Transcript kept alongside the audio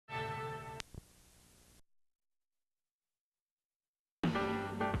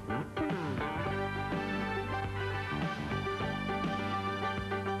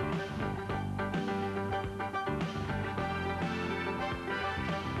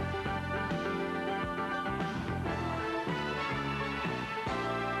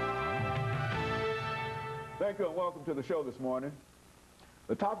Thank you and welcome to the show this morning.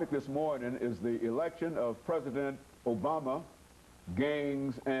 The topic this morning is the election of President Obama,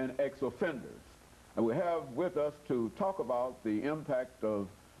 gangs, and ex-offenders. And we have with us to talk about the impact of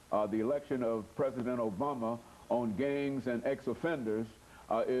the election of President Obama on gangs and ex-offenders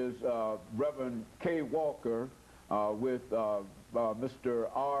is Reverend KWalker with Mr.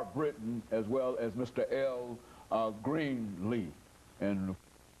 RBritton as well as Mr. LGreenlee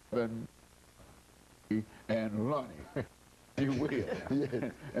and Lonnie. You will. Yes.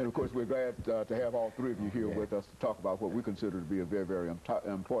 And of course, we're glad to have all three of you here with us to talk about what we consider to be a very, very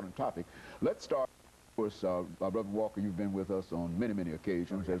important topic. Let's start. Of course, Reverend Walker, you've been with us on many, many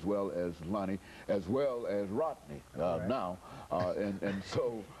occasions, as well as Lonnie, as well as Rodney now.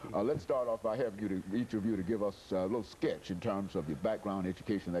 So let's start off by having each of you to give us a little sketch in terms of your background,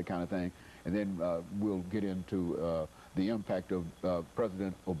 education, that kind of thing, and then we'll get into the impact of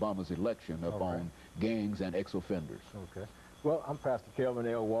President Obama's election upon gangs and ex-offenders. Okay. Well, I'm Pastor Kelvin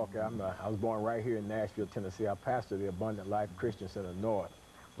L. Walker. I was born right here in Nashville, Tennessee. I pastor the Abundant Life Christian Center North.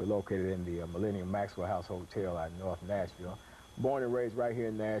 We're located in the Millennium Maxwell House Hotel out in North Nashville. Born and raised right here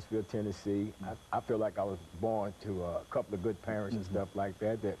in Nashville, Tennessee. I feel like I was born to a couple of good parents and stuff like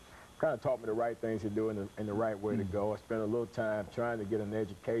that kind of taught me the right things to do and the right way to go. I spent a little time trying to get an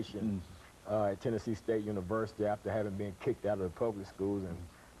education at Tennessee State University after having been kicked out of the public schools, and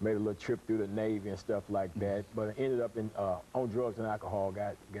made a little trip through the Navy and stuff like that. But I ended up on drugs and alcohol,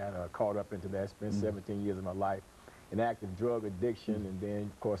 got caught up into that, spent 17 years of my life in active drug addiction, and then,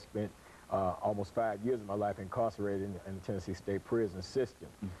 of course, spent almost 5 years of my life incarcerated in the Tennessee State prison system.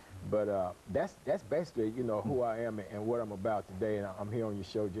 But that's basically, you know, who I am and what I'm about today. And I'm here on your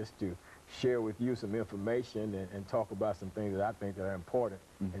show just to share with you some information and talk about some things that I think that are important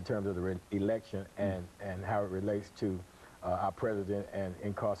in terms of the election and how it relates to our president and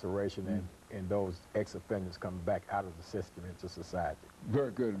incarceration and those ex-offenders coming back out of the system into society.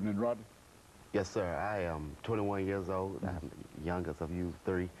 Very good. And then Rodney? Yes, sir. I am 21 years old. I'm the youngest of you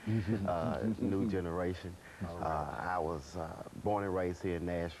three, new generation. I was born and raised here in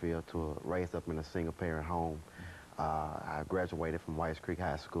Nashville, raised up in a single-parent home. I graduated from Whites Creek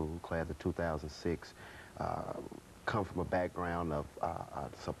High School, class of 2006. Come from a background of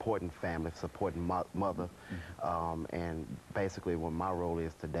supporting family, supporting mother, and basically what my role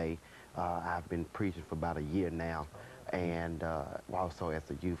is today, I've been preaching for about a year now, and also as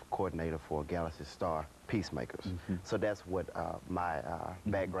the youth coordinator for Galaxy Star Peacemakers. So that's what my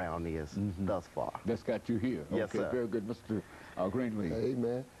background is thus far. That's got you here. Yes, okay, sir. Very good, Mr. Greenlee. Hey,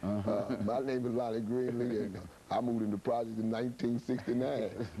 man. My name is LGreenlee, and I moved into projects in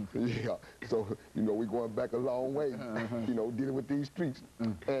 1969. Yeah, so, you know, we're going back a long way, you know, dealing with these streets.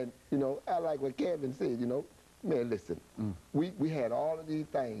 And, you know, I like what Kevin said, you know, man, listen, we had all of these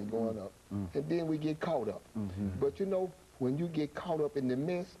things going up, and then we get caught up. But, you know, when you get caught up in the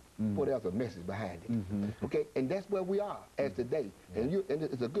mess, boy, there's a message behind it. Okay, and that's where we are as today. And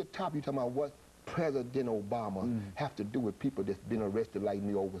it's a good topic. You're talking about what President Obama have to do with people that's been arrested like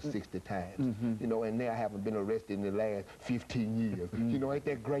me over 60 times. You know, and now I haven't been arrested in the last 15 years. You know, ain't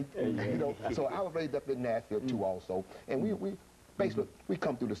that great? You know, so I was raised up in Nashville too also. And we basically, we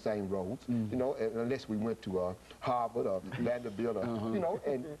come through the same roads, you know, unless we went to Harvard or Vanderbilt, or, you know,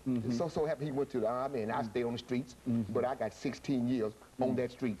 and so happy he went to the Army, and I stayed on the streets, but I got 16 years on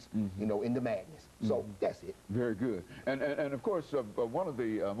that streets, you know, in the madness. So that's it. Very good. And of course, one of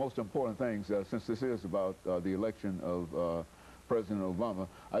the most important things, since this is about the election of President Obama,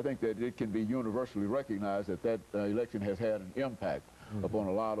 I think that it can be universally recognized that that election has had an impact upon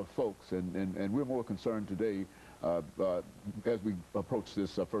a lot of folks, and we're more concerned today as we approach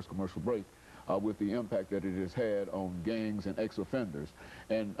this first commercial break with the impact that it has had on gangs and ex-offenders.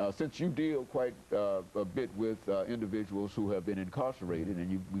 And since you deal quite a bit with individuals who have been incarcerated,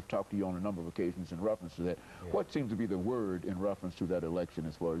 and we've talked to you on a number of occasions in reference to that, what seems to be the word in reference to that election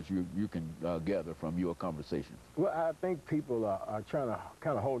as far as you can gather from your conversations? Well, I think people are trying to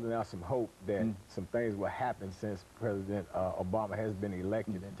kind of holding out some hope that some things will happen since President Obama has been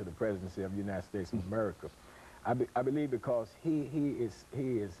elected into the presidency of the United States of America. I believe because he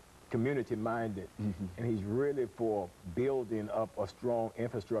is community-minded, and he's really for building up a strong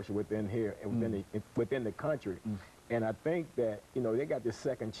infrastructure within here and within the country. And I think that, you know, they got this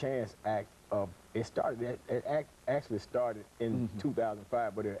Second Chance Act of it actually started in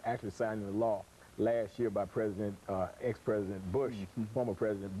 2005, but it actually signed into law last year by ex-President Bush, former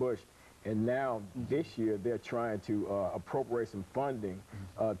President Bush. And now this year they're trying to appropriate some funding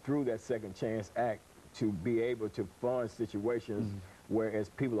through that Second Chance Act to be able to fund situations whereas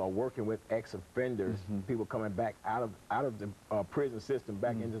people are working with ex-offenders, people coming back out of the prison system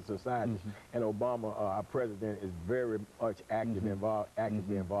back into society. And Obama, our president, is very much actively involved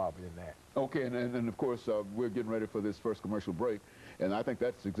in that. Okay, and of course, we're getting ready for this first commercial break, and I think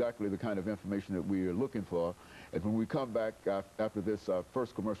that's exactly the kind of information that we are looking for. And when we come back after this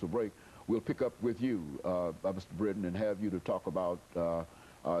first commercial break, we'll pick up with you, Mr. Britton, and have you to talk about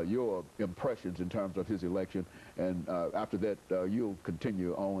your impressions in terms of his election. And after that, you'll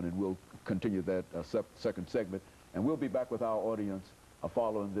continue on, and we'll continue that second segment. And we'll be back with our audience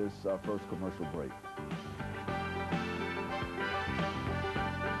following this first commercial break.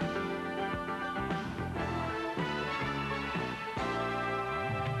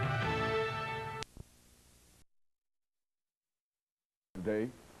 Today,